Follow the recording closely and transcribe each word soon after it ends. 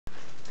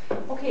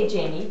Okay,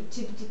 Jamie,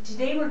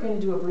 today we're going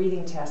to do a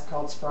breathing test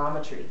called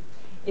spirometry.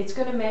 It's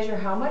going to measure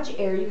how much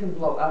air you can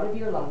blow out of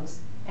your lungs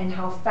and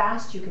how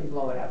fast you can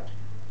blow it out.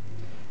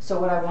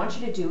 So what I want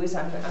you to do is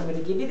I'm going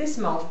to give you this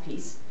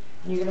mouthpiece,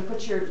 and you're going to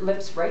put your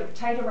lips right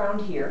tight around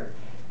here,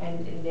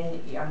 and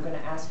then I'm going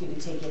to ask you to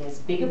take in as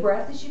big a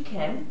breath as you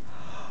can.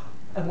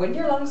 And when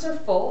your lungs are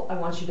full, I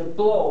want you to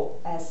blow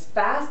as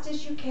fast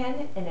as you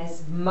can and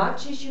as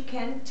much as you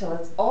can till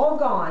it's all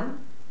gone.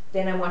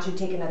 Then I want you to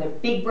take another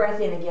big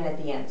breath in again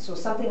at the end. So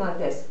something like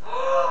this.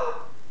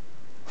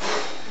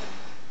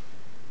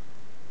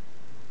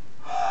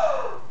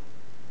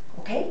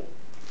 Okay?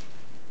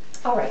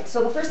 All right,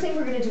 so the first thing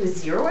we're going to do is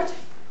zero it.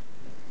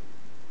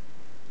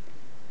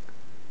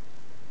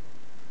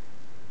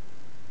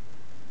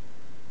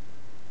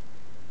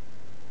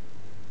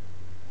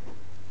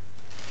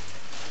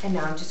 And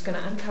now I'm just going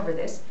to uncover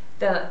this.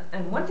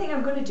 And one thing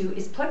I'm going to do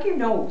is plug your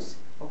nose,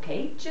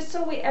 okay? Just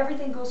so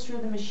everything goes through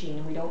the machine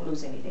and we don't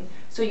lose anything.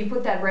 So you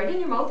put that right in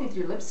your mouth with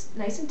your lips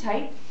nice and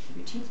tight,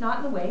 your teeth not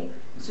in the way.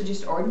 So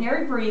just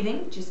ordinary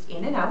breathing, just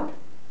in and out.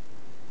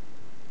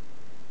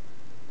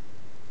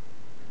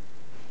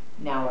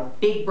 Now a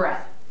big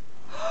breath.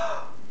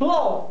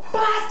 Blow,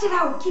 blast it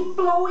out, keep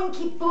blowing,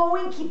 keep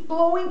blowing, keep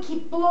blowing,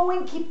 keep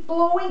blowing, keep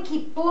blowing,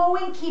 keep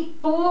blowing, keep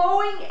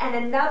blowing, and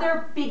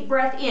another big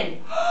breath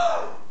in.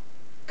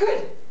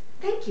 Good,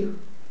 thank you.